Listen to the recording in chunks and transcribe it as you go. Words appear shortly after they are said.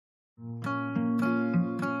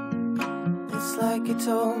like you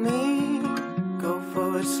told me, go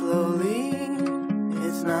forward slowly.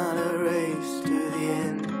 It's not a race to the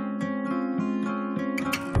end.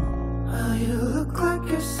 Well, you look like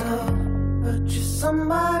yourself, but you're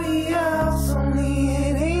somebody else, only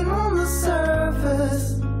it ain't on the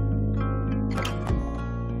surface.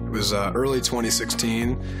 It was early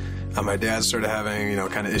 2016. My dad started having,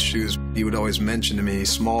 kind of issues. He would always mention to me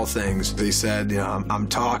small things. He said, I'm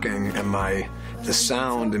talking and the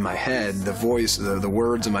sound in my head, the voice, the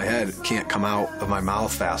words in my head can't come out of my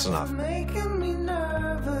mouth fast enough.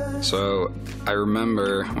 So I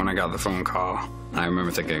remember when I got the phone call, I remember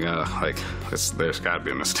thinking, there's got to be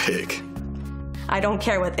a mistake. I don't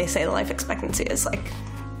care what they say the life expectancy is. Like,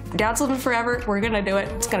 Dad's living forever, we're gonna do it,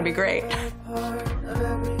 it's gonna be great.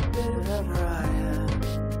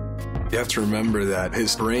 You have to remember that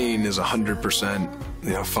his brain is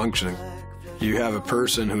 100%, functioning. You have a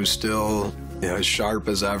person who's still, as sharp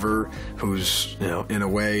as ever, who's, in a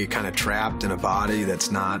way kind of trapped in a body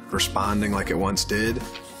that's not responding like it once did.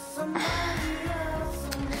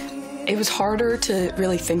 It was harder to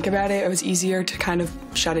really think about it. It was easier to kind of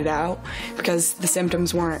shut it out because the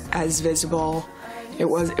symptoms weren't as visible. It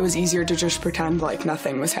was easier to just pretend like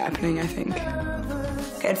nothing was happening, I think.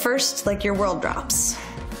 At first, your world drops.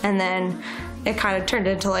 And then it kind of turned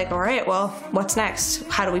into all right, well, what's next?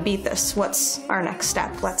 How do we beat this? What's our next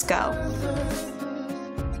step? Let's go.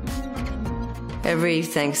 Every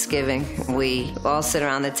Thanksgiving, we all sit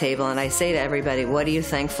around the table and I say to everybody, what are you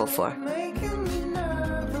thankful for?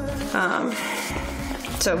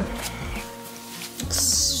 So,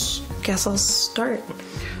 guess I'll start.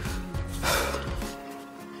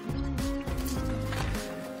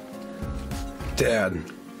 Dad,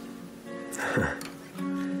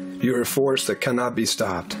 you're a force that cannot be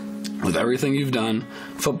stopped. With everything you've done,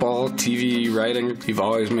 football, TV, writing, you've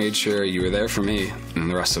always made sure you were there for me and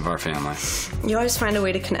the rest of our family. You always find a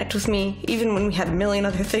way to connect with me, even when we had a million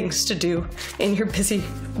other things to do in your busy,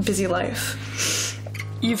 busy life.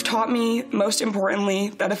 You've taught me, most importantly,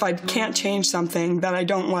 that if I can't change something that I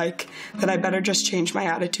don't like, that I better just change my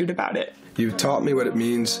attitude about it. You've taught me what it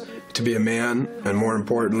means to be a man, and more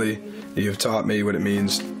importantly, you've taught me what it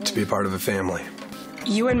means to be a part of a family.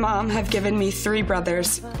 You and Mom have given me 3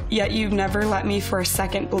 brothers, yet you've never let me for a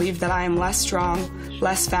second believe that I am less strong,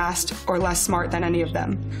 less fast, or less smart than any of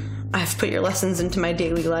them. I've put your lessons into my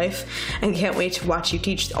daily life and can't wait to watch you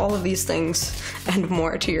teach all of these things and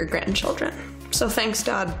more to your grandchildren. So thanks,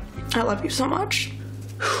 Dad. I love you so much.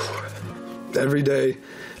 Every day,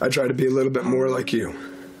 I try to be a little bit more like you.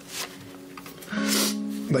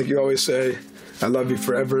 Like you always say, I love you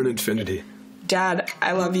forever and infinity. Dad,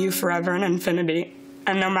 I love you forever and infinity.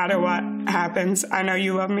 And no matter what happens, I know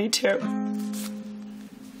you love me too.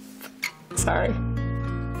 Sorry.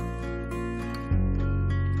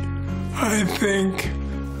 I think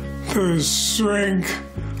the strength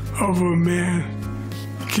of a man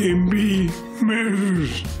can be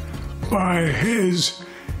measured by his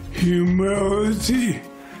humility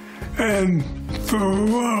and the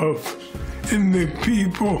love in the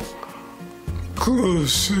people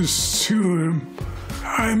closest to him.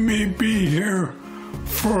 I may be here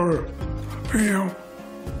for,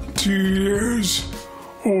 2 years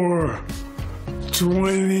or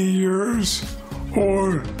 20 years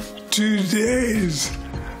or 2 days.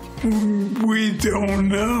 We don't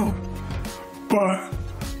know. But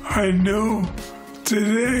I know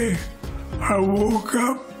today I woke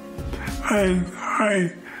up and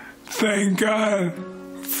I thank God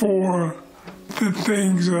for the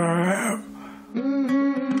things I have.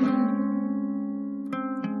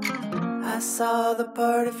 I saw the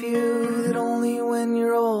part of you that only when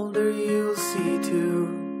you're older you'll see too.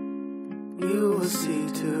 You will see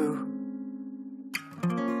too.